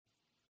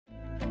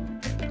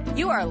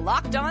You are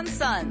Locked On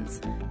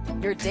Suns,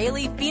 your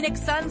daily Phoenix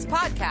Suns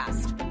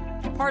podcast.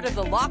 Part of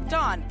the Locked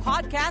On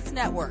Podcast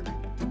Network,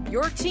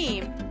 your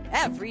team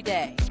every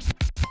day.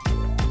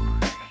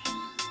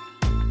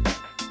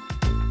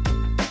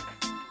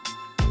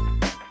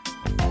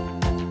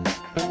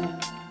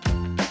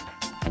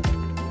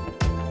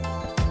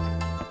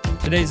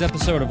 Today's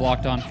episode of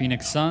Locked On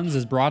Phoenix Suns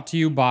is brought to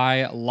you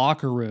by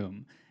Locker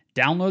Room.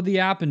 Download the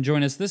app and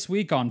join us this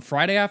week on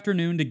Friday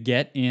afternoon to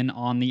get in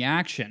on the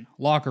action.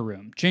 Locker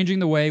Room, changing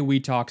the way we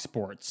talk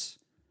sports.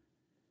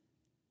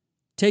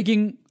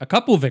 Taking a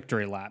couple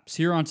victory laps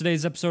here on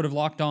today's episode of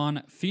Locked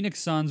On Phoenix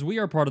Suns. We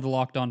are part of the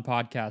Locked On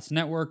Podcast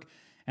Network,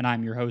 and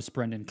I'm your host,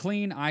 Brendan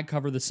Clean. I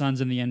cover the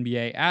Suns in the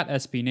NBA at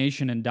SB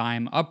Nation and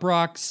Dime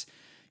Uprocks.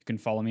 You can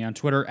follow me on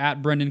Twitter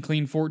at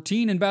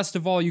BrendanClean14, and best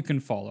of all, you can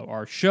follow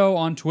our show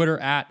on Twitter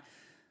at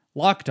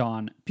Locked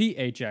On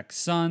PHX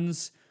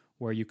Suns,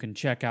 where you can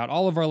check out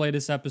all of our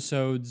latest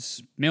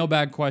episodes,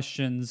 mailbag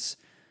questions.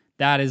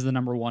 That is the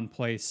number one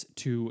place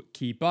to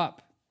keep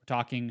up. We're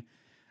talking,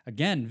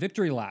 again,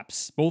 victory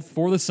laps, both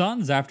for the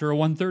Suns after a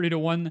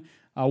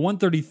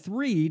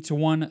 133 to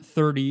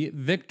 130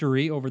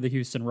 victory over the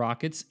Houston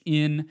Rockets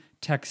in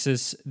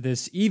Texas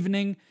this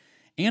evening,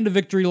 and a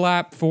victory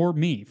lap for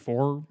me,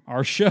 for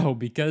our show,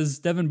 because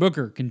Devin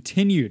Booker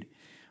continued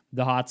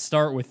the hot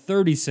streak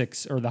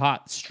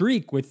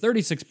with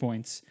 36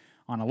 points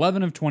on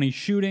 11 of 20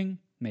 shooting,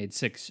 made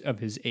 6 of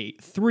his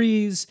 8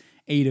 threes,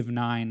 8 of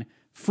 9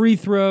 free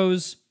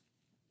throws.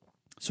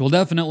 So we'll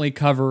definitely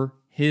cover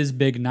his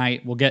big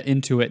night. We'll get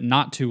into it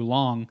not too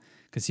long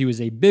because he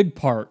was a big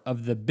part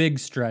of the big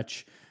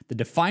stretch, the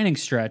defining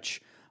stretch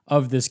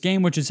of this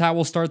game, which is how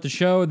we'll start the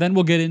show. Then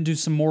we'll get into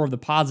some more of the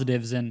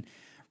positives, and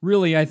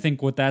really I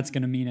think what that's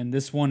going to mean in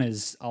this one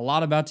is a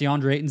lot about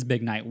DeAndre Ayton's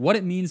big night, what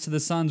it means to the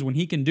Suns when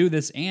he can do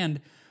this,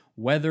 and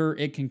whether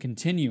it can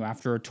continue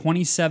after a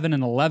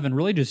 27-11,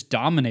 really just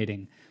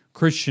dominating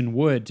Christian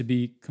Wood, to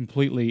be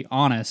completely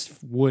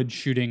honest. Wood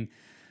shooting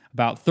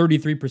about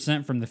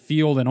 33% from the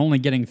field and only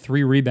getting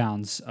 3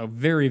 rebounds. A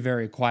very,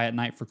 very quiet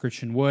night for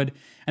Christian Wood.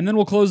 And then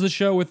we'll close the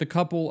show with a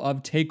couple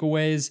of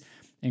takeaways,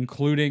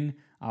 including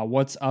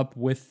what's up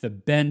with the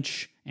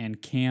bench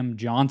and Cam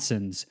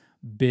Johnson's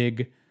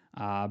big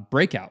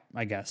breakout,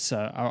 I guess.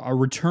 A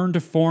return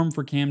to form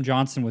for Cam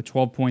Johnson with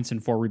 12 points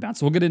and 4 rebounds.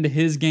 So we'll get into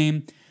his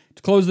game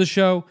to close the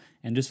show,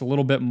 and just a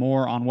little bit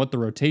more on what the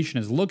rotation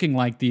is looking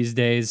like these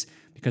days,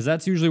 because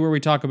that's usually where we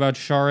talk about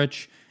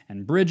Saric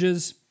and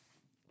Bridges,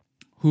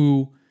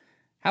 who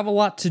have a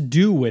lot to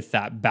do with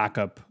that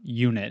backup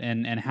unit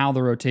and how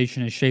the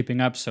rotation is shaping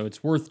up. So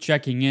it's worth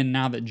checking in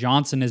now that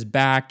Johnson is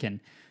back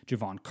and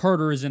Javon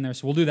Carter is in there.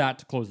 So we'll do that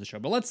to close the show.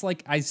 But let's,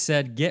 like I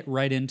said, get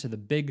right into the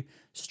big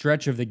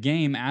stretch of the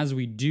game as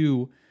we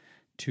do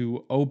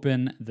to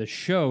open the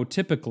show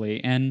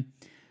typically. And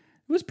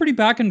it was pretty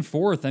back and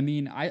forth. I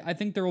mean, I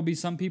think there will be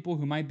some people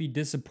who might be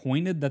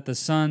disappointed that the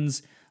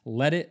Suns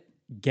let it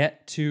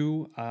get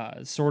to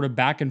sort of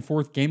back and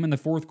forth game in the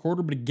fourth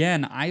quarter. But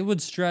again, I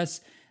would stress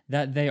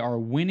that they are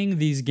winning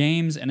these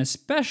games, and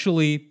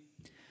especially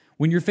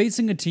when you're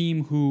facing a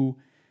team who,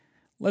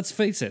 let's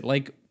face it,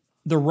 like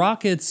the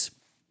Rockets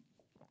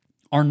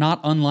are not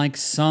unlike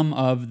some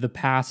of the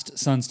past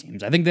Suns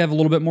teams. I think they have a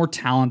little bit more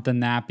talent than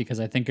that, because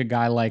I think a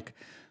guy like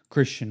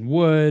Christian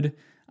Wood,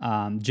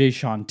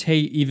 Jayshawn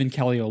Tate, even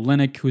Kelly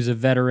Olynyk, who's a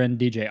veteran,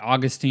 DJ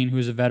Augustine,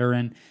 who's a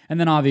veteran, and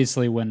then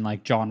obviously when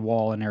like John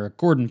Wall and Eric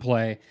Gordon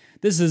play,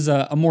 this is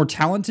a more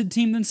talented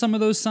team than some of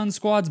those Suns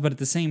squads, but at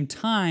the same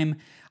time,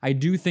 I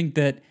do think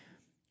that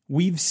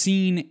we've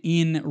seen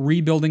in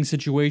rebuilding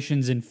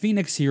situations in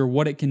Phoenix here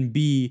what it can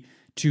be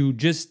to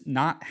just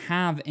not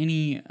have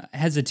any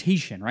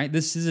hesitation, right?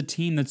 This is a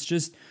team that's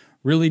just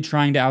really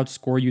trying to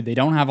outscore you. They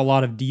don't have a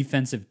lot of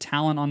defensive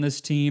talent on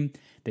this team.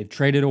 They've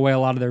traded away a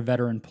lot of their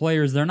veteran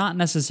players. They're not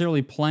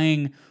necessarily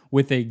playing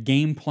with a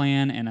game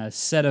plan and a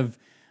set of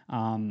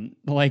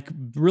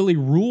really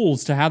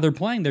rules to how they're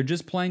playing. They're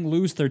just playing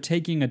loose. They're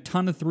taking a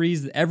ton of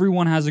threes.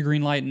 Everyone has a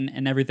green light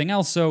and everything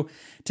else. So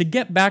to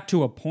get back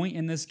to a point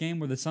in this game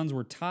where the Suns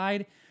were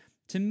tied,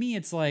 to me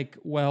it's like,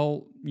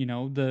 well, you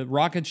know, the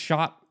Rockets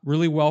shot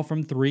really well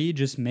from 3,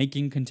 just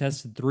making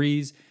contested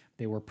threes.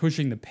 They were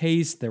pushing the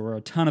pace. There were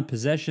a ton of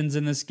possessions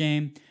in this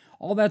game.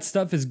 All that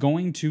stuff is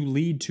going to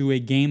lead to a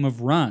game of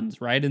runs,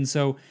 right? And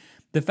so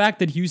the fact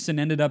that Houston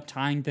ended up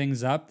tying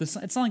things up, it's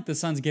not like the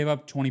Suns gave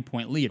up a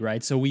 20-point lead,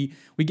 right? So we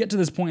get to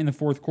this point in the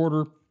fourth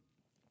quarter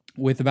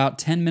with about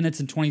 10 minutes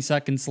and 20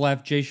 seconds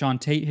left.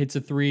 Jayshawn Tate hits a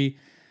 3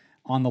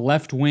 on the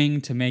left wing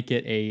to make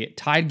it a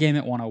tied game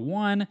at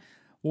 101.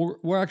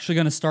 We're actually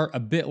going to start a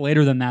bit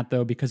later than that,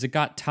 though, because it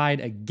got tied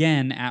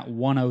again at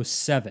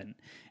 107.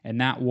 And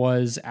that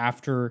was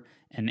after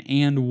an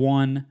and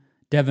one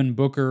Devin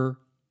Booker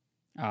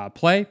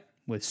play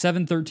with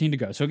 7:13 to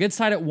go. So it gets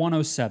tied at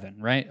 107,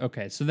 right?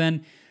 Okay, so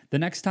then the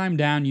next time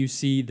down, you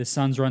see the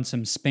Suns run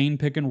some Spain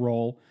pick and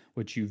roll,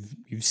 which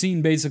you've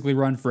seen basically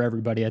run for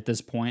everybody at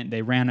this point.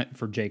 They ran it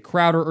for Jay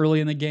Crowder early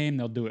in the game.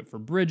 They'll do it for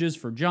Bridges,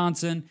 for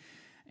Johnson.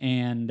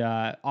 and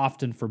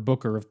often for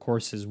Booker, of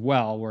course, as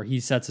well, where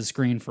he sets a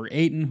screen for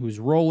Ayton, who's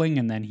rolling,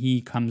 and then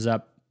he comes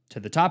up to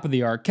the top of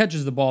the arc,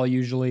 catches the ball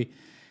usually,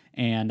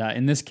 and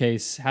in this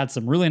case, had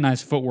some really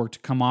nice footwork to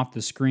come off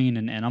the screen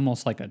and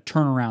almost like a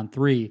turnaround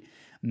three,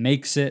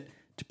 makes it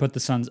to put the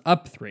Suns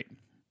up 3.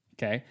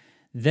 Okay,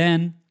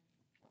 then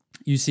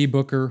you see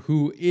Booker,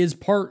 who is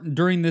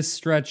during this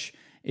stretch,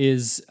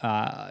 is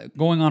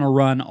going on a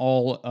run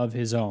all of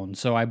his own.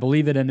 So I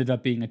believe it ended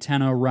up being a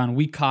 10-0 run.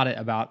 We caught it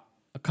about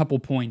a couple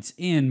points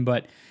in,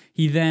 but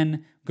he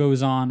then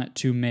goes on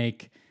to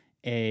make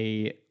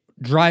a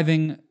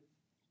driving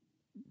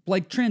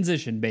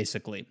transition,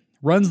 basically.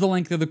 Runs the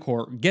length of the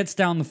court, gets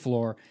down the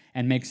floor,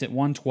 and makes it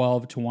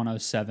 112 to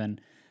 107,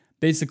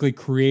 basically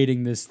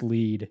creating this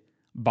lead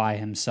by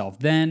himself.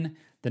 Then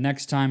the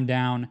next time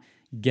down,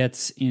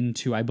 gets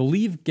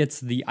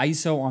the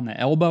ISO on the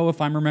elbow,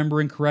 if I'm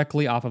remembering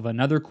correctly, off of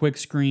another quick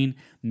screen,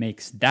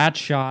 makes that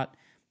shot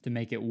to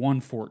make it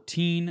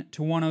 114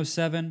 to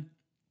 107.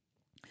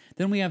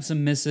 Then we have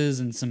some misses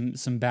and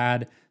some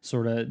bad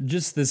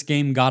just this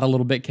game got a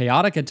little bit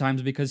chaotic at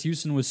times because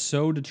Houston was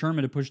so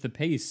determined to push the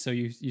pace. So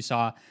you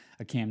saw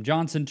a Cam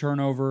Johnson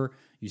turnover,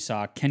 you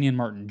saw Kenyon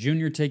Martin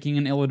Jr. taking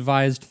an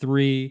ill-advised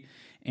 3,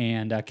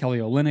 and Kelly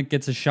Olynyk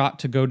gets a shot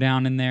to go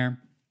down in there.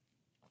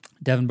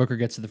 Devin Booker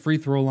gets to the free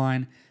throw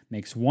line,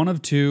 makes 1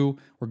 of 2.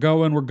 We're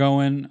going.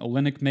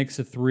 Olynyk makes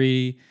a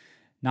 3.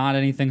 Not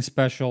anything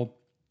special.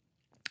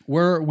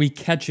 Where we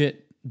catch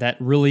it that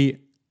really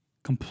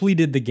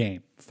completed the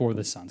game for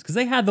the Suns. Because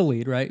they had the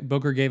lead, right?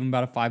 Booker gave them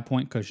about a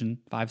 7-point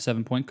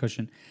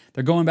cushion.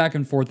 They're going back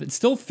and forth. It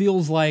still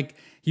feels like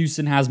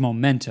Houston has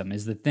momentum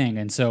is the thing.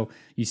 And so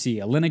you see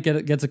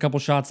Olynyk gets a couple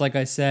shots, like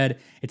I said.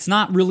 It's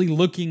not really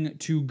looking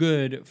too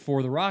good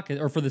for the Rockets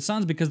or for the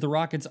Suns because the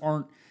Rockets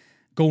aren't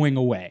going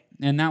away.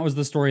 And that was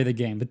the story of the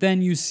game. But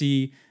then you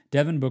see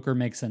Devin Booker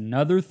makes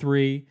another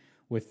 3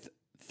 with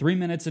 3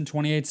 minutes and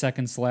 28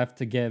 seconds left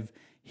to give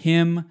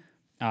him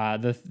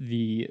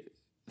the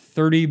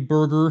 30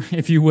 burger,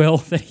 if you will,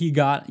 that he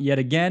got yet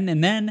again.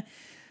 And then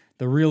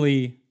the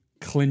really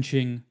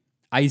clinching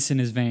ice in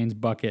his veins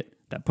bucket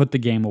that put the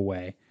game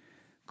away.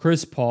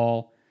 Chris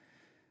Paul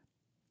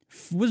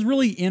was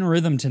really in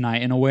rhythm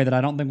tonight in a way that I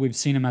don't think we've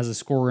seen him as a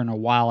scorer in a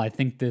while. I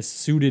think this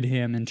suited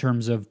him in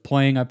terms of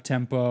playing up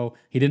tempo.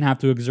 He didn't have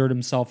to exert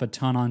himself a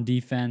ton on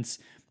defense.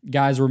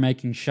 Guys were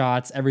making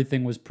shots.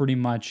 Everything was pretty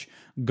much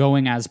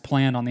going as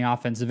planned on the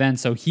offensive end.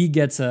 So he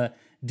gets a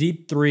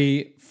deep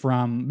 3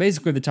 from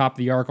basically the top of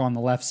the arc on the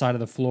left side of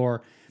the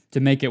floor to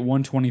make it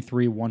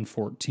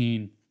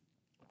 123-114.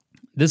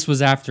 This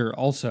was after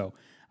also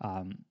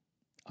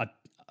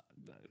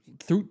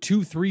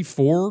 2, 3,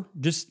 4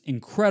 just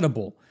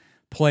incredible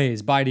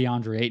plays by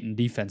DeAndre Ayton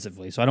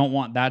defensively. So I don't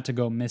want that to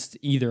go missed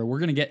either. We're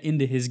going to get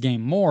into his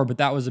game more, but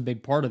that was a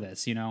big part of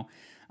this,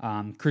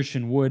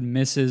 Christian Wood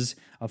misses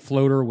a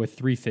floater with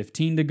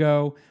 3:15 to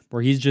go,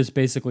 where he's just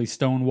basically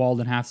stonewalled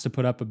and has to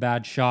put up a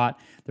bad shot.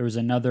 There was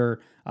another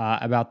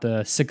about the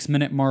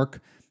 6-minute mark.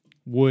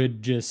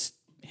 Wood just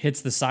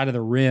hits the side of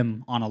the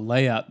rim on a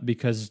layup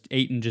because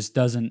Ayton just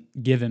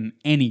doesn't give him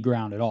any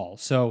ground at all.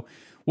 So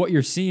what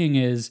you're seeing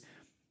is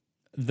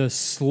the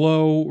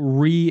slow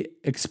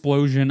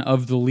re-explosion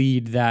of the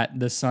lead that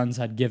the Suns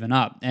had given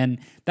up. And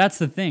that's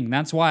the thing.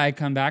 That's why I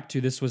come back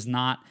to this was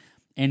not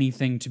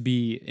anything to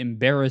be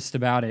embarrassed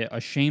about,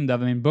 ashamed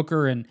of. I mean,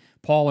 Booker and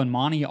Paul and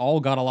Monty all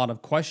got a lot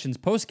of questions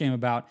post-game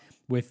about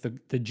with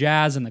the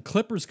Jazz and the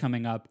Clippers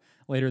coming up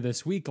later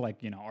this week.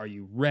 Are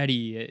you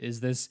ready? Is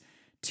this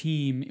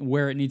team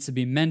where it needs to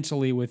be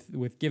mentally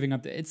with giving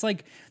up? It's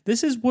like,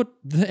 this is what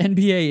the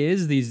NBA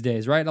is these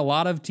days, right? A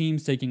lot of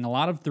teams taking a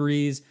lot of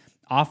threes.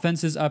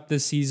 Offense is up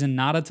this season,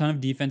 not a ton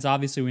of defense.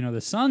 Obviously, we know the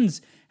Suns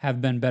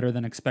have been better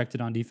than expected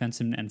on defense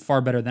and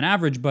far better than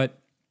average, but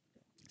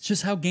it's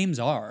just how games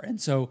are. And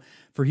so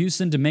for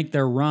Houston to make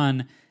their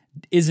run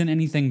isn't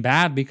anything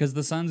bad because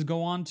the Suns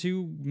go on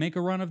to make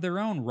a run of their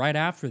own right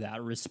after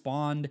that,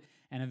 respond,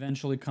 and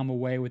eventually come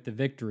away with the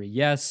victory.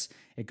 Yes,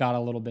 it got a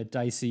little bit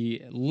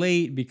dicey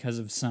late because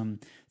of some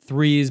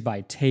threes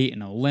by Tate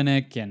and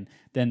Olynyk and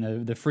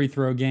then the free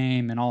throw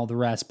game and all the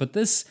rest. But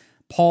this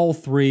Paul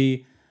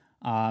 3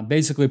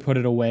 basically put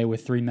it away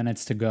with 3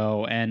 minutes to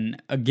go.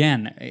 And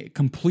again, it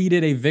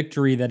completed a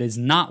victory that is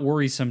not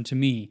worrisome to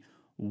me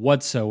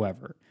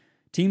whatsoever.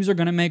 Teams are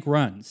going to make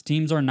runs.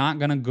 Teams are not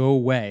going to go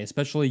away,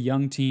 especially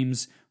young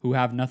teams who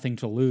have nothing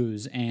to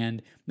lose.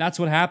 And that's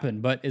what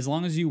happened. But as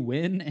long as you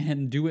win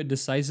and do it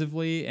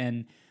decisively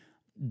and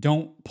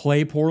don't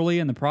play poorly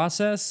in the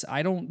process,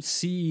 I don't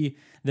see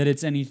that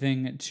it's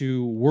anything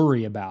to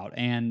worry about.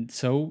 And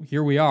so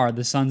here we are.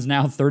 The Suns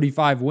now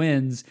 35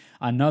 wins,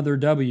 another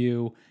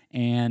W,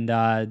 and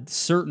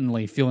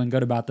certainly feeling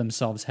good about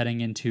themselves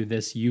heading into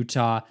this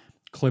Utah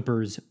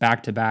Clippers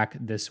back-to-back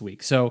this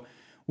week. So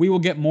we will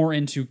get more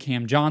into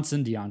Cam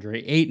Johnson,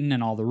 DeAndre Ayton,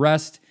 and all the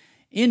rest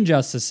in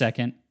just a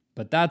second,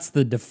 but that's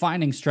the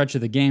defining stretch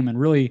of the game and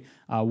really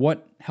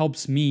what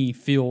helps me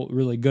feel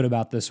really good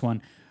about this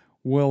one.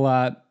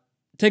 We'll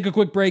take a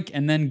quick break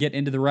and then get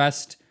into the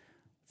rest.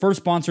 First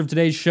sponsor of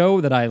today's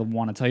show that I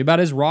want to tell you about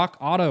is Rock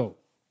Auto.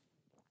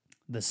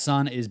 The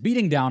sun is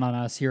beating down on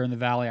us here in the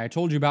valley. I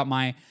told you about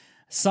my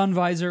sun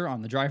visor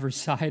on the driver's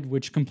side,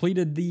 which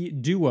completed the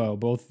duo,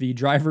 both the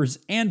driver's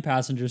and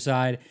passenger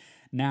side,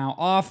 now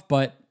off,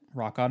 but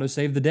Rock Auto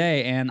saved the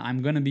day, and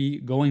I'm going to be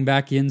going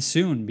back in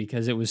soon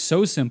because it was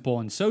so simple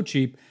and so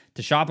cheap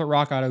to shop at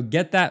Rock Auto,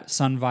 get that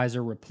sun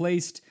visor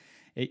replaced.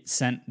 It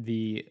sent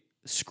the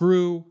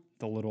screw,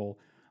 the little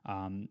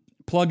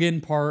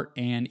plug-in part,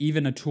 and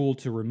even a tool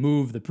to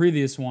remove the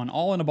previous one,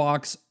 all in a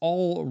box,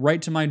 all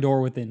right to my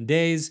door within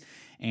days,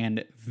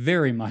 and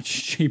very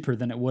much cheaper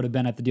than it would have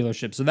been at the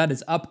dealership. So that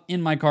is up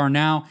in my car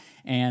now,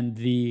 and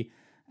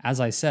as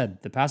I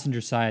said, the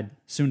passenger side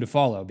soon to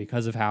follow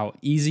because of how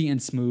easy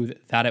and smooth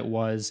that it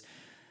was.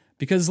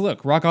 Because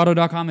look,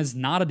 rockauto.com is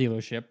not a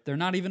dealership. They're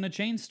not even a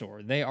chain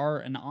store. They are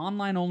an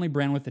online-only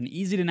brand with an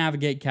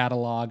easy-to-navigate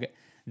catalog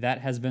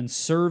that has been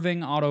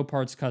serving auto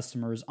parts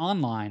customers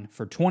online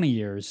for 20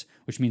 years,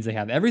 which means they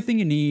have everything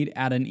you need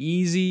at an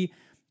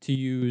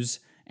easy-to-use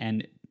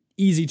and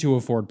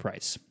easy-to-afford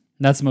price.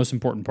 That's the most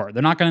important part.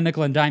 They're not going to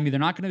nickel and dime you.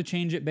 They're not going to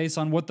change it based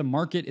on what the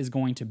market is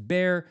going to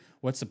bear,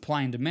 what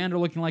supply and demand are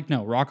looking like.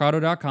 No,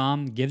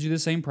 rockauto.com gives you the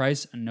same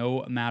price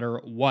no matter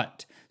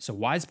what. So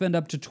why spend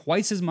up to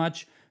twice as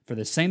much for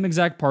the same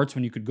exact parts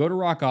when you could go to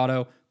Rock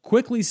Auto,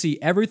 quickly see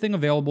everything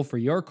available for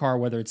your car,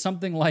 whether it's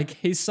something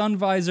like a sun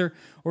visor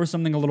or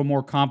something a little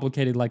more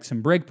complicated like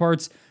some brake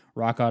parts?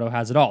 Rock Auto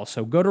has it all.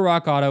 So go to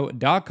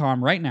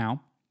rockauto.com right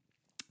now,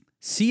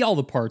 see all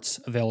the parts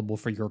available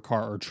for your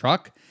car or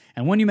truck,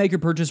 and when you make your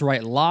purchase,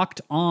 write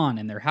Locked On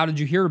in their How Did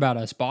You Hear About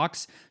Us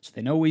box so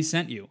they know we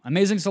sent you.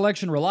 Amazing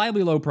selection,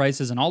 reliably low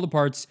prices, and all the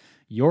parts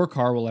your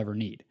car will ever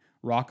need.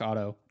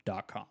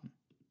 rockauto.com.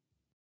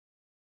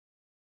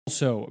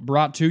 Also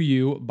brought to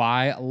you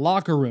by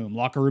Locker Room.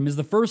 Locker Room is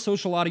the first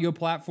social audio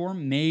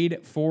platform made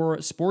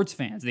for sports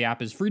fans. The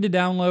app is free to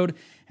download,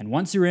 and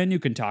once you're in, you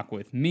can talk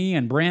with me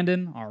and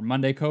Brandon, our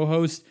Monday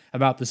co-host,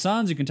 about the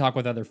Suns. You can talk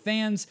with other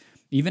fans,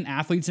 even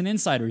athletes and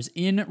insiders,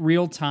 in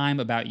real time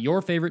about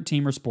your favorite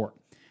team or sport.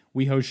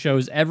 We host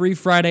shows every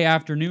Friday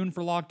afternoon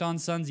for Locked On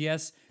Suns.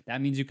 Yes,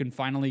 that means you can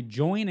finally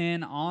join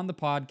in on the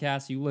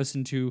podcast you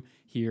listen to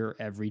here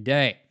every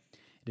day.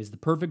 It is the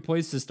perfect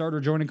place to start or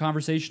join a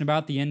conversation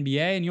about the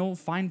NBA, and you'll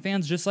find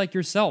fans just like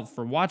yourself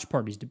for watch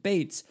parties,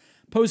 debates,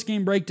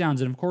 post-game breakdowns,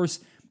 and of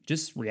course,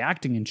 just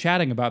reacting and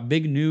chatting about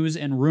big news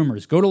and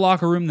rumors. Go to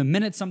Locker Room the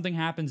minute something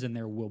happens, and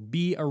there will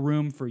be a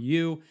room for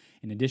you,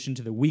 in addition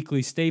to the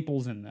weekly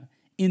staples and the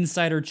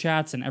insider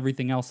chats and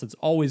everything else that's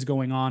always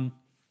going on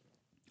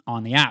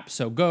the app.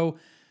 So go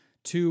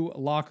to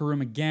Locker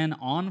Room again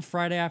on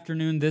Friday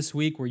afternoon this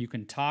week, where you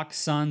can talk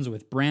Suns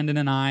with Brandon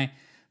and I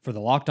for the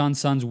Locked On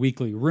Suns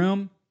weekly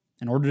room.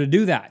 In order to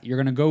do that, you're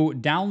going to go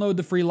download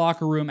the free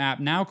Locker Room app,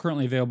 now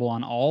currently available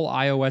on all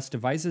iOS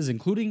devices,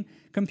 including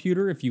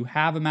computer. If you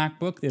have a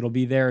MacBook, it'll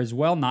be there as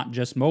well, not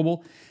just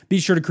mobile. Be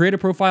sure to create a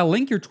profile,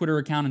 link your Twitter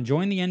account, and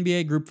join the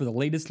NBA group for the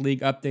latest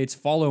league updates.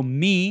 Follow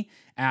me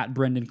at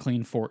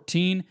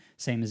BrendanClean14,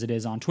 same as it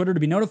is on Twitter, to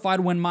be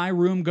notified when my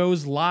room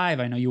goes live.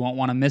 I know you won't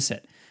want to miss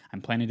it.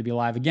 I'm planning to be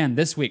live again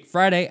this week,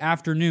 Friday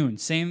afternoon,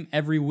 same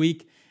every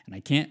week. And I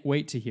can't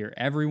wait to hear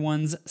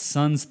everyone's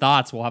Suns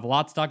thoughts. We'll have a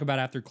lot to talk about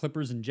after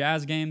Clippers and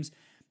Jazz games,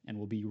 and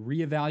we'll be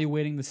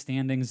reevaluating the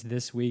standings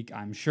this week,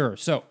 I'm sure.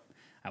 So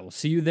I will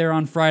see you there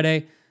on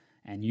Friday,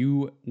 and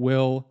you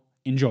will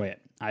enjoy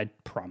it. I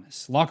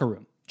promise. Locker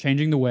Room,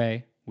 changing the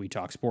way we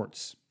talk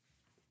sports.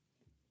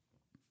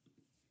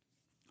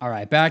 All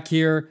right, back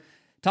here,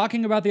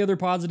 talking about the other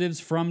positives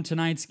from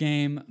tonight's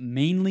game,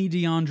 mainly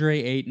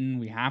DeAndre Ayton.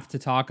 We have to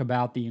talk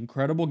about the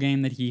incredible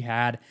game that he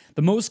had.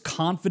 The most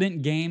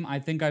confident game I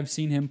think I've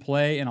seen him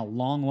play in a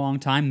long, long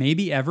time,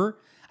 maybe ever.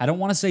 I don't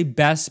want to say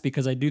best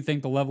because I do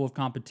think the level of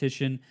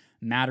competition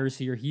matters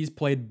here. He's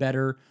played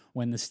better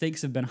when the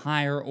stakes have been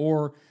higher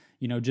or,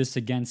 just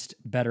against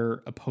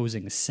better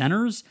opposing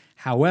centers.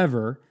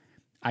 However,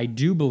 I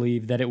do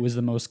believe that it was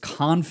the most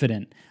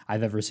confident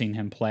I've ever seen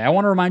him play. I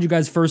want to remind you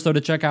guys first, though,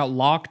 to check out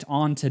Locked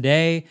On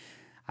Today.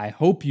 I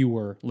hope you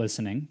were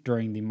listening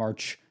during the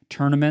March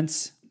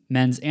tournaments,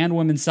 men's and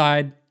women's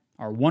side.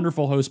 Our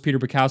wonderful host, Peter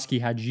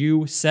Bukowski, had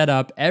you set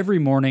up every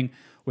morning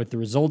with the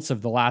results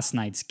of the last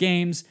night's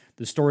games,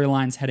 the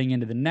storylines heading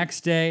into the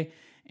next day,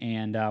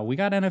 and we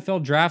got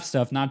NFL draft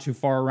stuff not too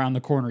far around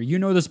the corner. You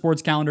know the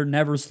sports calendar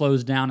never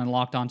slows down, and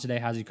Locked On Today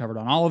has you covered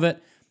on all of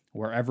it,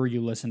 wherever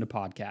you listen to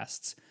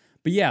podcasts.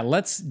 But yeah,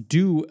 let's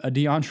do a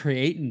DeAndre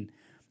Ayton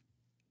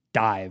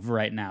dive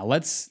right now.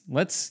 Let's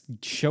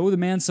show the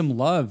man some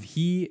love.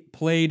 He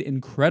played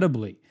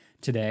incredibly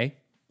today.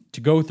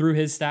 To go through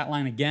his stat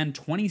line again,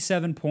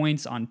 27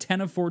 points on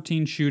 10 of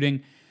 14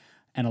 shooting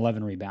and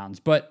 11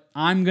 rebounds. But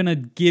I'm going to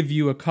give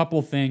you a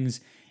couple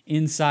things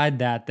inside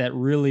that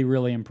really,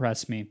 really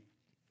impressed me.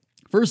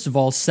 First of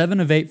all, 7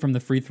 of 8 from the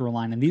free throw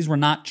line, and these were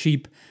not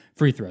cheap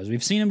free throws.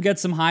 We've seen him get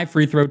some high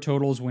free throw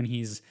totals when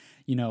he's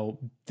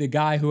the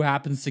guy who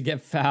happens to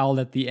get fouled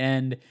at the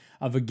end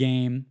of a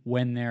game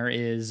when there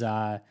is,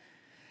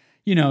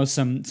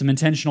 some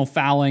intentional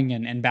fouling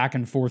and back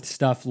and forth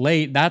stuff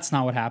late. That's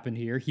not what happened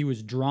here. He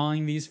was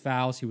drawing these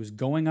fouls. He was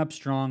going up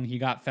strong. He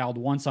got fouled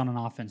once on an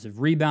offensive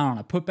rebound on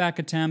a putback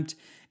attempt,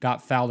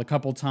 got fouled a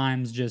couple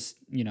times just,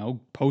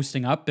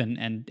 posting up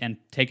and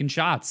taking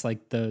shots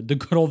like the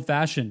good old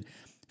fashioned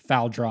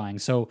foul drawing.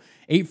 So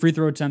 8 free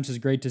throw attempts is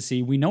great to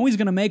see. We know he's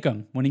going to make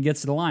them when he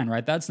gets to the line,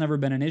 right? That's never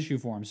been an issue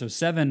for him. So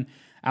 7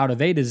 out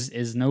of 8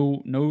 is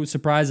no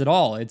surprise at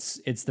all. It's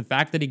the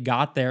fact that he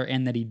got there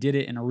and that he did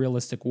it in a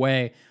realistic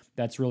way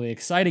that's really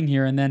exciting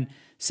here. And then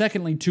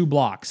secondly, 2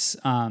 blocks.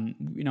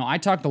 I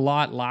talked a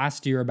lot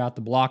last year about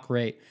the block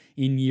rate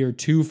in year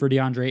 2 for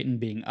DeAndre Ayton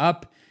being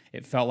up.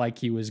 It felt like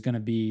he was going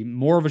to be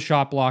more of a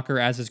shot blocker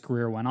as his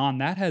career went on.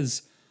 That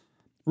has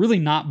really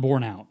not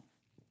borne out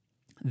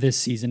this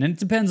season. And it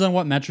depends on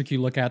what metric you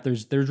look at.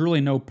 There's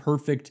really no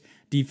perfect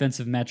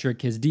defensive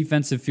metric. His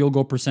defensive field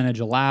goal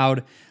percentage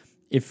allowed,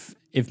 if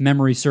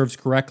memory serves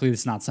correctly,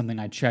 it's not something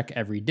I check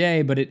every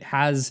day, but it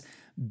has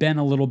been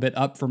a little bit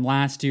up from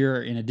last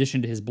year in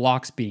addition to his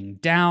blocks being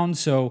down.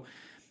 So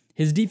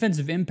his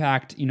defensive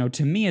impact,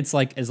 to me, it's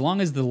like as long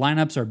as the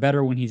lineups are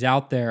better when he's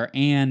out there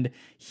and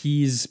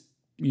he's,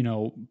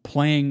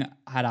 playing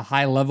at a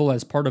high level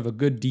as part of a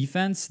good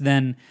defense,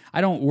 then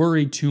I don't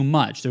worry too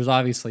much. There's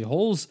obviously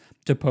holes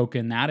to poke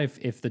in that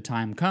if the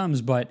time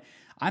comes, but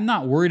I'm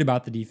not worried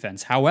about the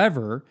defense.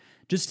 However,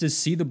 just to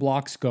see the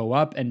blocks go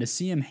up and to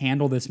see him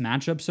handle this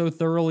matchup so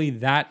thoroughly,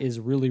 that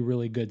is really,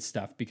 really good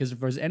stuff. Because if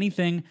there's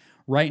anything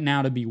right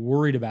now to be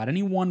worried about,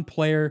 any one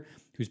player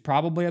who's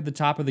probably at the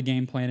top of the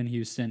game plan in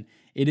Houston,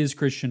 it is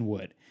Christian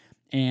Wood.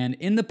 And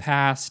in the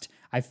past,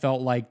 I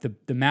felt like the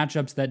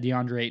matchups that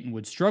DeAndre Ayton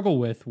would struggle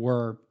with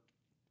were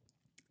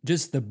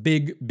just the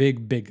big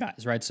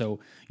guys, right? So,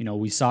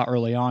 we saw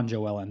early on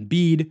Joel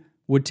Embiid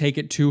would take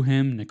it to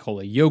him.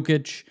 Nikola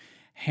Jokic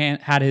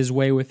had his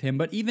way with him,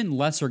 but even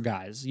lesser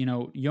guys,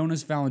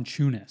 Jonas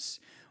Valanciunas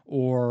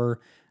or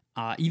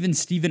even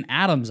Steven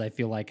Adams, I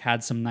feel like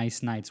had some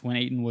nice nights when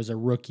Ayton was a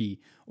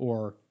rookie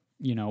or,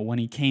 when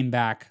he came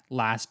back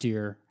last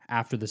year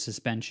after the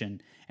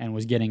suspension and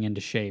was getting into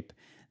shape.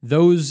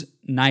 Those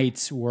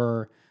nights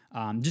were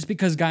just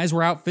because guys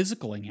were out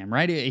physicaling him,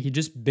 right? He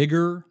just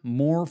bigger,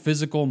 more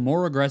physical,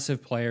 more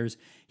aggressive players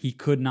he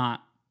could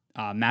not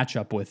match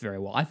up with very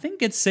well. I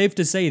think it's safe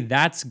to say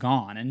that's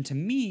gone. And to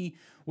me,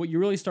 what you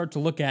really start to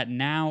look at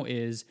now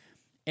is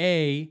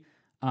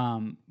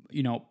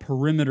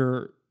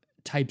perimeter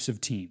types of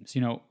teams,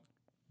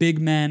 big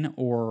men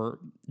or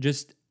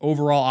just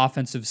overall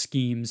offensive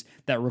schemes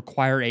that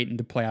require Ayton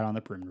to play out on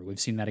the perimeter. We've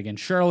seen that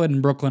against Charlotte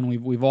and Brooklyn.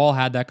 We've all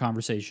had that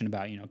conversation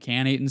about,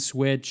 can Ayton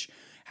switch?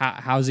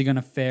 How's he going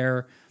to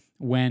fare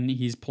when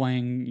he's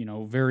playing,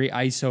 very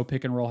ISO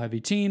pick and roll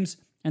heavy teams?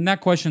 And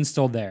that question's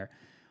still there.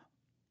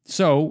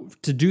 So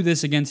to do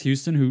this against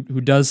Houston,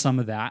 who does some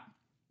of that,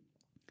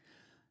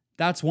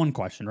 that's one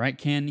question, right?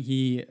 Can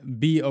he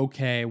be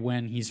okay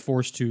when he's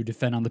forced to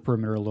defend on the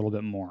perimeter a little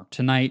bit more?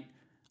 Tonight,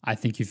 I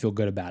think you feel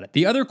good about it.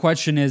 The other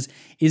question is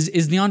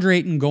DeAndre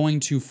Ayton going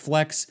to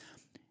flex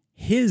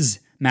his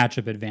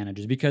matchup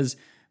advantages? Because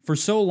for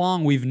so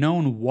long, we've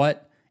known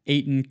what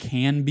Ayton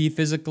can be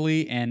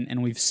physically,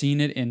 and we've seen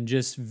it in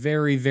just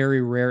very,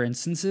 very rare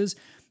instances.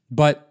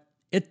 But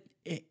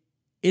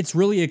it's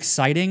really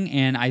exciting,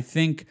 and I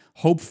think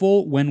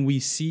hopeful when we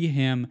see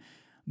him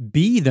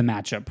be the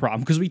matchup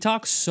problem, because we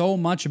talk so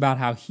much about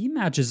how he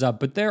matches up,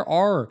 but there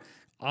are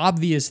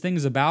obvious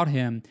things about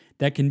him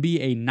that can be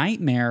a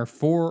nightmare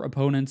for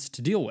opponents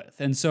to deal with.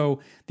 And so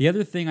the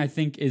other thing I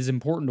think is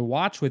important to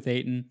watch with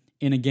Ayton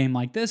in a game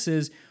like this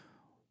is,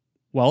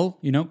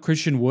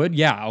 Christian Wood,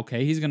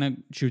 he's going to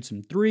shoot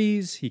some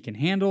threes, he can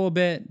handle a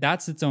bit,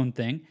 that's its own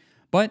thing,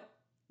 but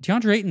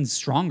DeAndre Ayton's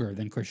stronger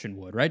than Christian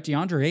Wood, right?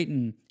 DeAndre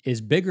Ayton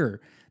is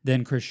bigger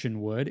than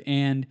Christian Wood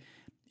and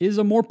is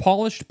a more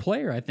polished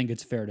player, I think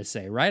it's fair to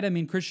say, right? I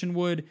mean, Christian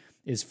Wood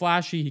is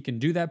flashy, he can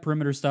do that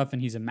perimeter stuff,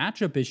 and he's a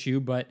matchup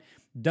issue, but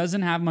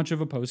doesn't have much of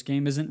a post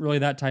game, isn't really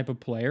that type of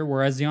player,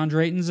 whereas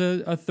DeAndre Ayton's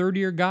a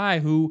third-year guy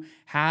who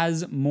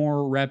has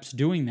more reps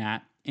doing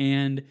that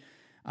and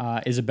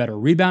is a better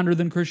rebounder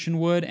than Christian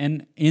Wood,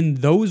 and in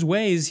those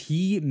ways,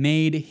 he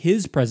made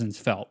his presence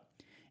felt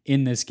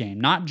in this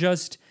game, not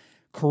just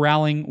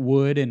corralling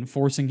Wood and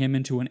forcing him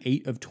into an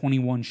 8 of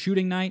 21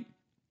 shooting night,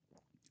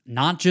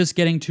 not just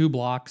getting 2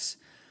 blocks,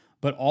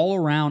 but all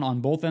around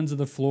on both ends of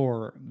the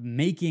floor,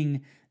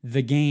 making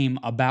the game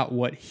about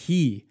what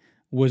he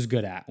was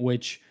good at,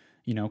 which,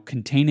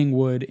 containing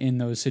Wood in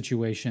those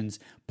situations,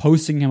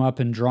 posting him up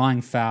and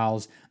drawing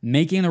fouls,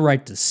 making the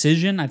right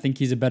decision. I think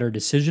he's a better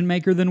decision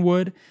maker than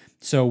Wood.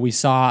 So we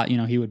saw,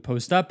 he would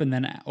post up, and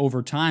then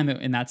over time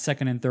in that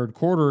second and third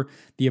quarter,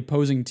 the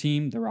opposing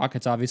team, the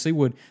Rockets obviously,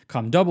 would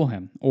come double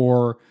him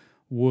or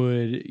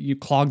would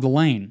clog the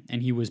lane,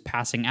 and he was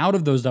passing out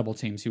of those double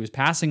teams. He was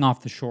passing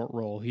off the short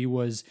roll. He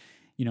was,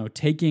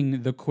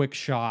 taking the quick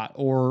shot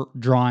or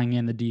drawing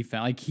in the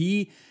defense. Like,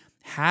 he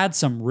had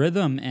some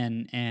rhythm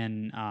and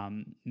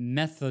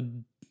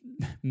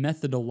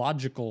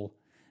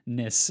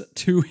methodologicalness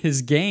to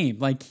his game.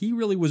 Like, he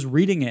really was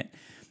reading it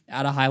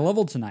at a high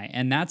level tonight.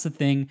 And that's a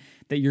thing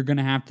that you're going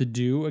to have to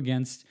do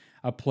against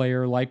a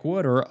player like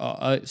Wood or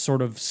a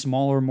sort of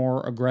smaller,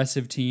 more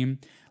aggressive team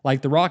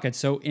like the Rockets.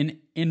 So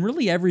in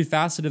really every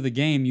facet of the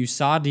game, you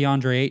saw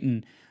DeAndre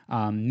Ayton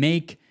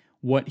make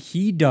what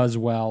he does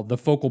well the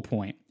focal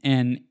point.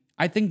 And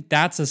I think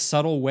that's a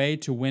subtle way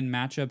to win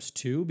matchups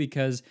too,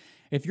 because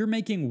if you're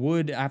making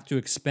Wood have to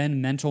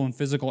expend mental and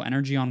physical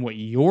energy on what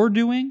you're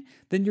doing,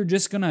 then you're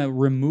just going to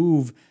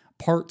remove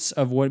parts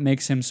of what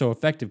makes him so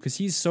effective, because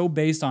he's so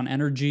based on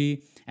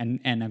energy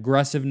and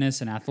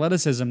aggressiveness and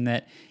athleticism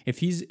that if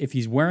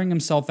he's wearing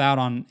himself out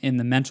in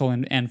the mental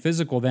and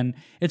physical, then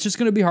it's just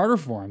going to be harder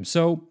for him.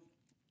 So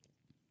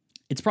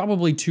it's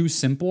probably too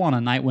simple on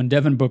a night when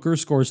Devin Booker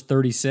scores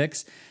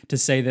 36 to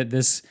say that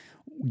this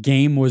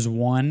game was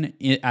won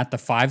at the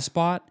 5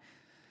 spot.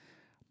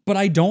 But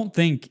I don't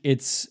think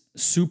it's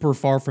super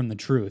far from the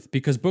truth,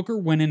 because Booker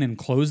went in and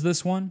closed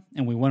this one,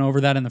 and we went over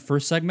that in the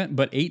first segment.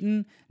 But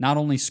Ayton not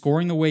only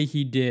scoring the way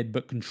he did,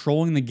 but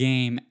controlling the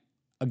game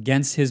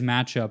against his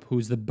matchup,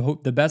 who's the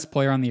best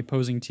player on the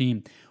opposing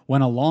team,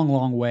 went a long,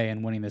 long way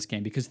in winning this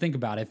game. Because think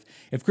about it,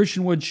 if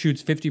Christian Wood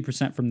shoots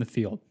 50% from the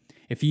field,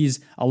 if he's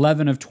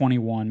 11 of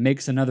 21,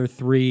 makes another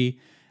 3,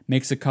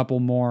 makes a couple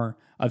more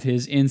of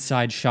his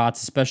inside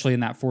shots, especially in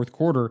that fourth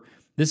quarter,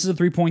 this is a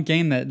 3-point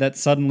game that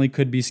suddenly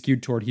could be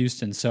skewed toward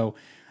Houston. So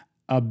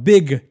a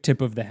big tip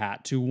of the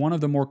hat to one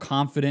of the more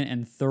confident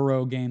and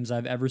thorough games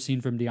I've ever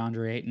seen from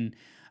DeAndre Ayton,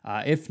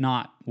 if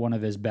not one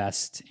of his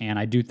best. And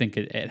I do think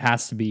it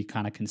has to be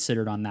kind of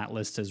considered on that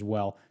list as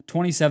well.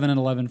 27 and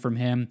 11 from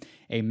him,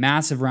 a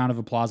massive round of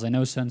applause. I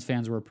know Suns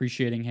fans were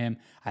appreciating him.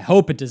 I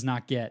hope it does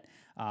not get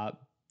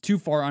too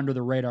far under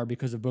the radar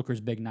because of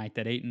Booker's big night,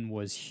 that Ayton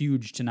was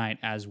huge tonight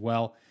as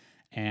well.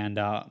 And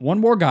one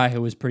more guy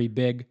who was pretty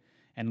big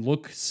and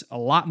looks a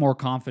lot more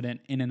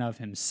confident in and of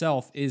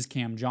himself is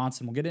Cam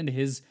Johnson. We'll get into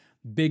his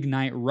big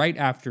night right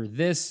after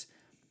this.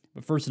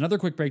 But first, another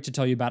quick break to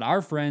tell you about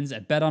our friends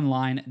at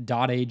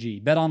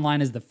betonline.ag.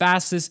 BetOnline is the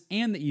fastest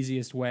and the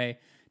easiest way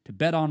to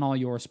bet on all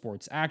your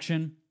sports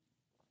action.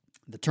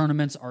 The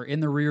tournaments are in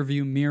the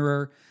rearview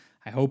mirror.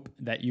 I hope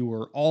that you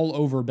were all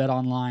over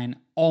BetOnline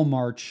all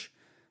March,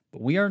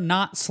 but we are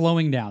not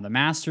slowing down. The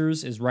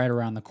Masters is right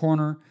around the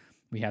corner.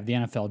 We have the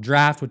NFL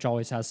draft, which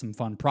always has some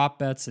fun prop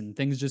bets, and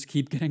things just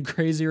keep getting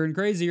crazier and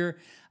crazier.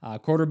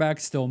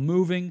 Quarterback's still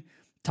moving.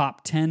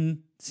 Top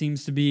 10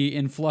 seems to be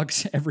in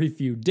flux every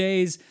few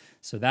days.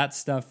 So that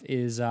stuff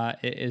is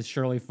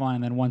surely fun.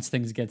 And then once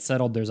things get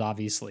settled, there's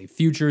obviously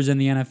futures in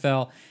the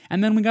NFL.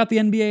 And then we got the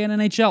NBA and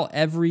NHL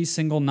every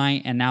single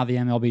night, and now the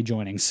MLB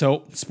joining.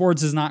 So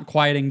sports is not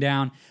quieting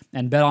down,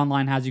 and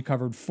BetOnline has you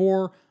covered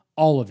for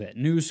all of it.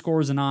 News,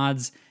 scores, and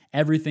odds,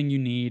 everything you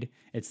need.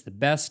 It's the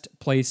best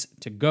place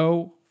to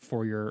go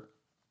for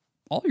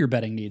all your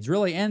betting needs,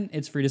 really, and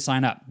it's free to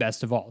sign up,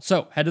 best of all.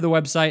 So head to the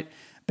website,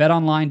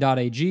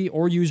 betonline.ag,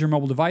 or use your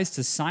mobile device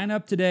to sign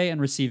up today and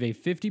receive a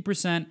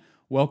 50%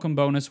 welcome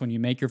bonus when you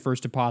make your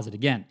first deposit.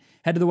 Again,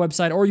 head to the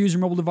website or use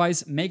your mobile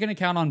device, make an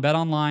account on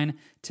BetOnline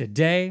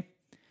today.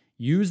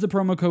 Use the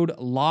promo code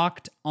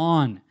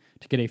LOCKEDON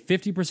to get a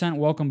 50%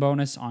 welcome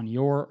bonus on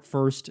your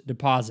first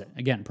deposit.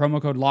 Again,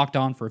 promo code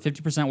LOCKEDON for a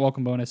 50%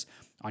 welcome bonus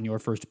on your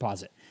first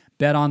deposit.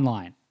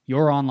 BetOnline,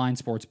 your online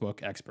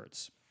sportsbook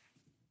experts.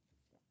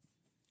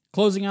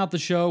 Closing out the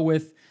show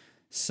with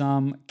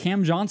some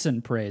Cam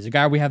Johnson praise, a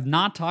guy we have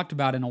not talked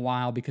about in a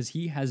while because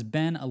he has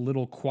been a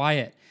little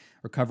quiet,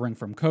 recovering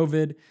from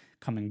COVID,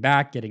 coming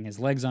back, getting his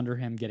legs under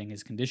him, getting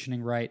his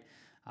conditioning right.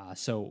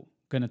 So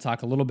going to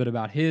talk a little bit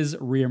about his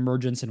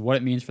reemergence and what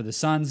it means for the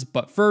Suns.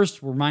 But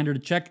first, reminder to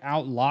check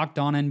out Locked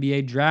On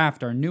NBA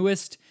Draft, our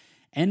newest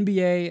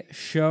NBA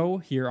show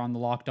here on the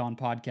Locked On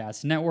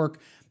Podcast Network.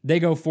 They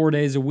go 4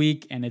 days a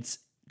week, and it's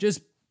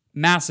just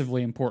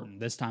massively important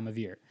this time of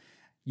year.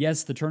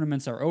 Yes, the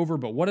tournaments are over,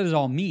 but what does it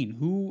all mean?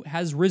 Who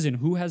has risen?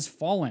 Who has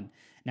fallen?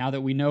 Now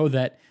that we know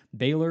that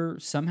Baylor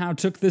somehow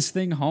took this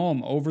thing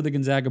home over the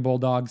Gonzaga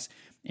Bulldogs,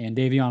 and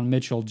Davion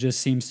Mitchell just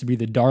seems to be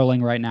the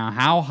darling right now.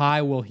 How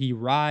high will he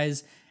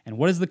rise? And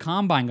what is the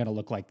combine going to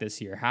look like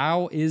this year?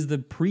 How is the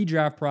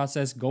pre-draft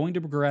process going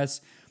to progress?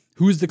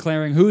 Who's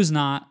declaring, who's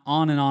not?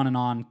 On and on and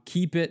on.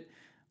 Keep it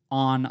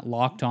on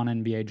Locked On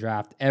NBA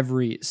Draft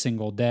every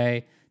single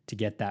day to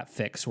get that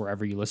fix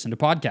wherever you listen to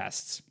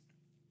podcasts.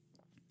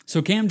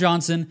 So Cam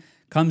Johnson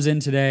comes in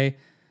today,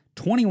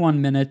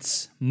 21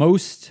 minutes,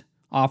 most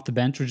off the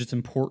bench, which is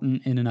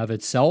important in and of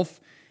itself,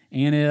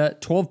 and a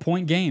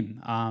 12-point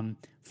game.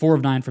 4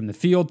 of 9 from the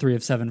field, 3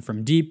 of 7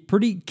 from deep.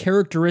 Pretty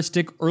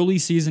characteristic early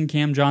season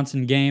Cam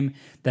Johnson game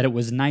that it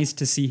was nice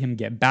to see him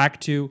get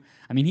back to.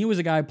 I mean, he was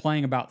a guy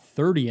playing about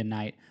 30 a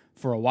night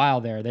for a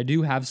while there. They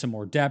do have some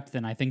more depth,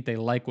 and I think they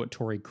like what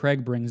Torrey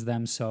Craig brings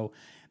them, so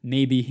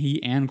maybe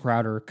he and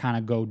Crowder kind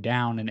of go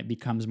down and it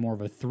becomes more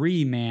of a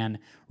 3-man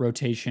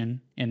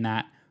rotation in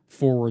that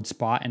forward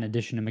spot in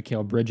addition to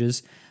Mikal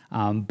Bridges.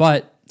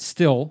 But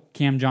still,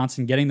 Cam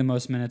Johnson getting the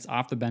most minutes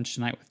off the bench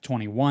tonight with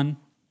 21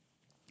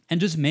 and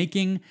just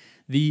making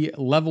the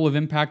level of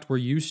impact we're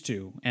used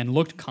to and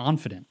looked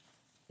confident.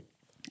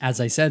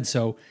 As I said,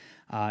 so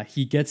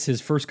He gets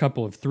his first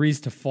couple of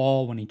threes to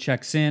fall when he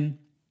checks in.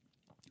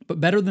 But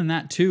better than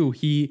that, too,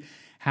 he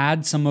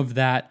had some of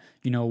that,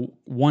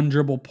 one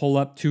dribble pull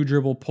up, two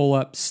dribble pull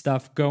up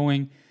stuff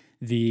going,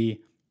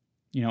 the,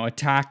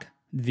 attack,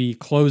 the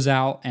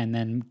closeout, and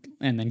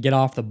then get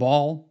off the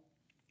ball.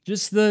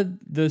 Just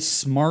the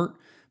smart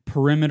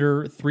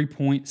perimeter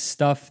 3-point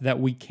stuff that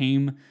we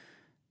came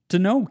to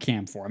know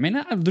Cam for. I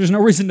mean, there's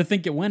no reason to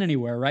think it went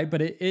anywhere, right?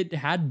 But it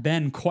had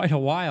been quite a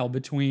while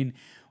between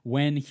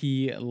when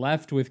he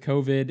left with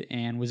COVID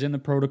and was in the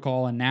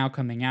protocol and now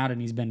coming out, and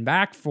he's been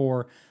back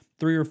for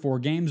 3 or 4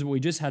 games, but we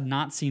just had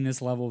not seen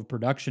this level of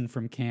production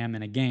from Cam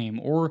in a game,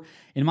 or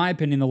in my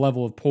opinion, the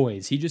level of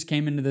poise. He just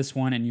came into this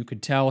one and you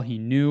could tell he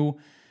knew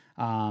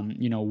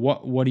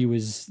what he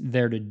was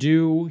there to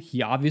do.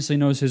 He obviously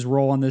knows his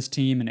role on this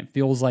team, and it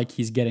feels like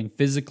he's getting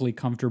physically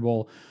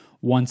comfortable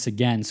once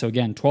again. So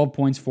again, 12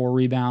 points, 4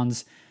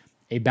 rebounds,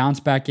 a bounce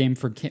back game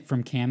from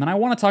Cam. And I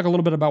want to talk a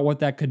little bit about what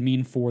that could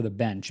mean for the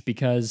bench,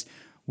 because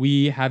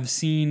we have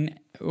seen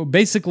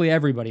basically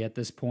everybody at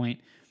this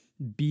point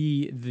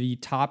be the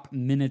top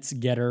minutes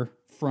getter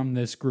from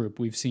this group.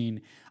 We've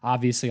seen,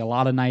 obviously, a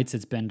lot of nights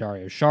it's been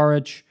Dario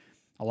Saric,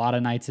 a lot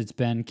of nights it's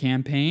been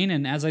Cam Payne,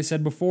 and as I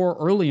said before,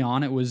 early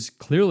on it was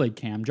clearly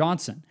Cam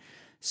Johnson.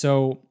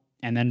 So,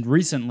 and then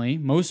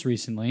most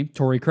recently,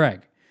 Torrey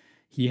Craig.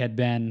 He had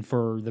been,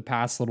 for the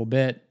past little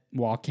bit,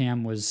 while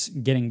Cam was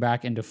getting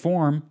back into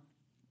form,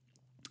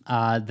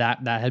 that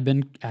had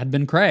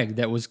been Craig.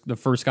 That was the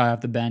first guy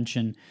off the bench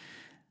and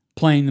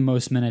playing the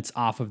most minutes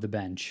off of the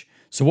bench.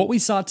 So what we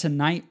saw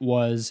tonight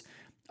was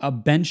a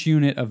bench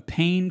unit of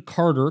Payne,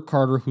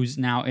 Carter, who's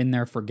now in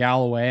there for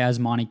Galloway, as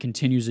Monty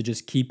continues to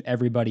just keep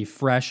everybody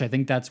fresh. I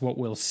think that's what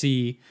we'll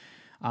see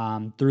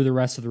through the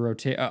rest of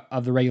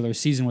the regular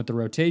season with the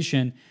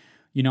rotation.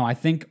 I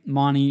think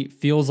Monty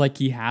feels like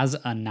he has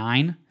a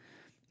 9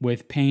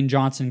 with Payne,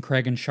 Johnson,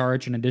 Craig, and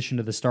Saric in addition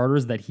to the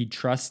starters that he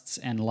trusts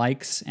and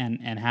likes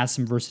and has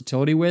some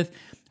versatility with.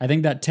 I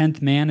think that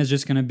 10th man is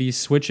just going to be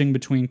switching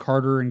between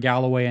Carter and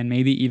Galloway and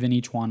maybe even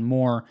each one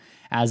more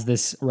as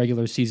this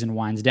regular season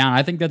winds down.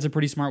 I think that's a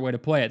pretty smart way to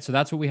play it. So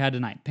that's what we had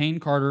tonight. Payne,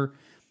 Carter,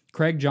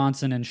 Craig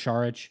Johnson, and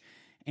Saric.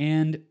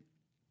 And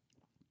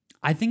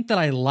I think that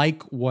I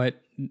like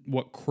what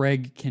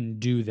Craig can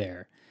do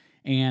there.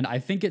 And I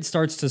think it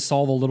starts to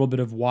solve a little bit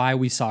of why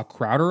we saw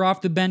Crowder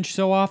off the bench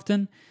so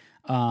often.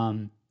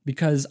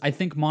 Because I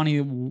think Monty,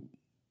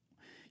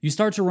 you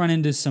start to run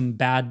into some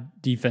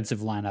bad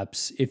defensive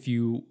lineups if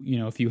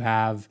you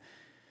have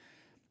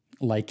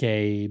like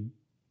a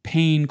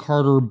Payne,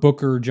 Carter,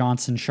 Booker,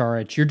 Johnson,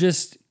 Saric. You're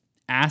just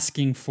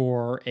asking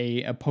for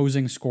a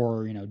opposing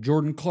scorer,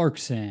 Jordan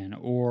Clarkson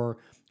or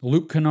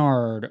Luke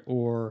Kennard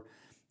or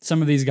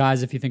some of these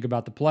guys, if you think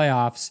about the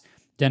playoffs,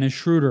 Dennis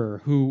Schroeder,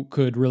 who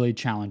could really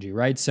challenge you,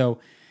 right? So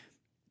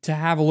to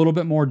have a little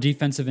bit more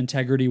defensive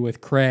integrity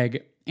with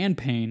Craig and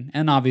Payne,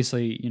 and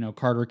obviously,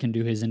 Carter can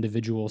do his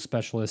individual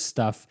specialist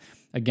stuff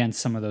against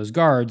some of those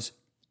guards,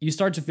 you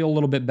start to feel a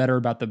little bit better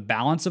about the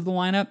balance of the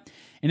lineup,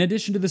 in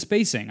addition to the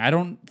spacing. I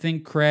don't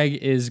think Craig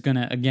is going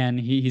to, again,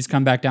 he's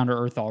come back down to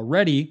earth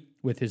already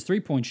with his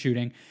 3-point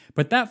shooting,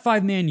 but that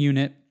 5-man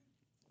unit,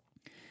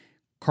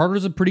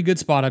 Carter's a pretty good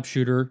spot-up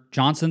shooter.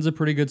 Johnson's a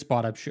pretty good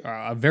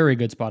a very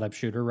good spot-up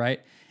shooter,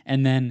 right?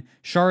 And then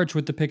Saric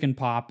with the pick and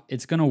pop,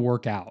 it's going to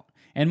work out.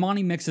 And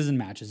Monty mixes and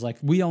matches. Like,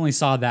 we only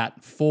saw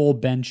that full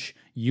bench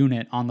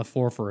unit on the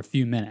floor for a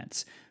few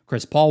minutes.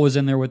 Chris Paul was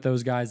in there with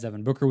those guys.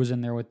 Devin Booker was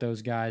in there with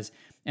those guys.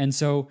 And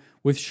so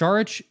with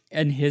Saric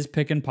and his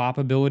pick and pop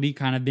ability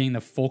kind of being the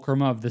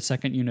fulcrum of the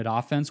second unit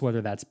offense,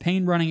 whether that's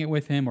Payne running it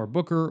with him or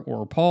Booker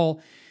or Paul,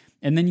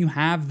 and then you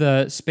have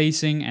the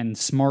spacing and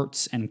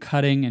smarts and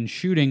cutting and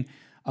shooting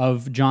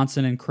of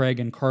Johnson and Craig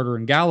and Carter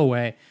and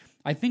Galloway,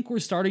 I think we're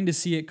starting to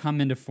see it come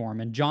into form.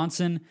 And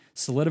Johnson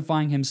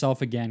solidifying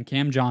himself again,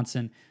 Cam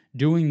Johnson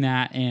doing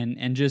that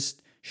and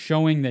just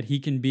showing that he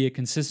can be a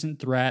consistent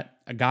threat,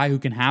 a guy who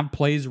can have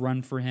plays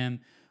run for him,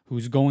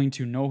 who's going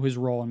to know his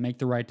role and make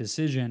the right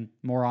decision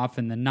more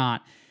often than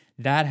not.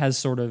 That has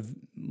sort of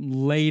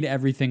laid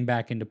everything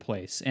back into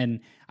place.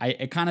 And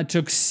it kind of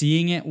took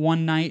seeing it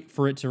one night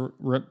for it to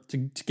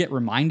get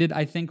reminded,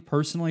 I think,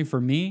 personally for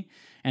me.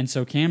 And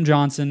so Cam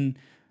Johnson,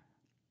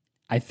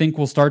 I think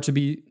we'll start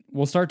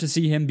to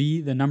see him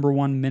be the number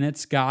 1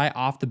 minutes guy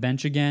off the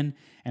bench again,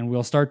 and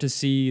we'll start to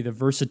see the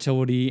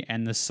versatility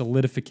and the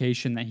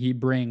solidification that he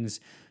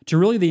brings to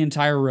really the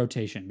entire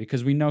rotation,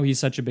 because we know he's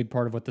such a big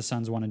part of what the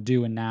Suns want to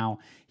do, and now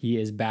he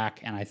is back,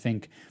 and I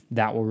think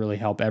that will really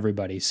help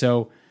everybody.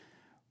 So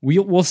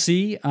we'll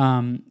see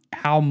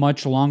how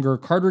much longer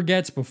Carter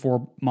gets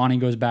before Monty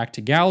goes back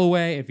to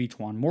Galloway, if each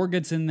one more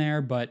gets in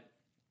there, but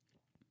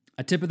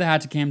a tip of the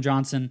hat to Cam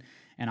Johnson,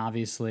 and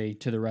obviously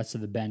to the rest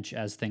of the bench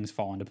as things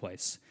fall into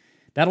place.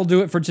 That'll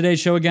do it for today's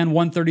show. Again,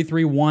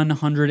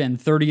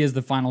 133-130 is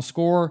the final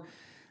score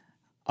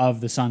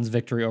of the Suns'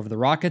 victory over the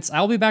Rockets.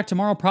 I'll be back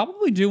tomorrow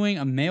probably doing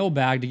a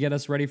mailbag to get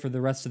us ready for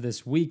the rest of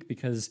this week,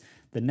 because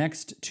the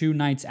next 2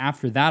 nights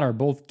after that are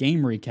both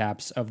game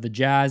recaps of the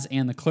Jazz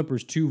and the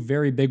Clippers, 2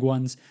 very big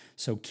ones.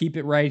 So keep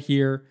it right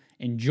here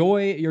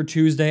Enjoy your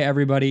Tuesday,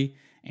 everybody,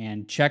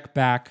 and check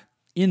back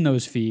in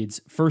those feeds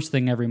first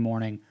thing every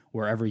morning,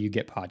 wherever you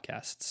get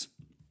podcasts.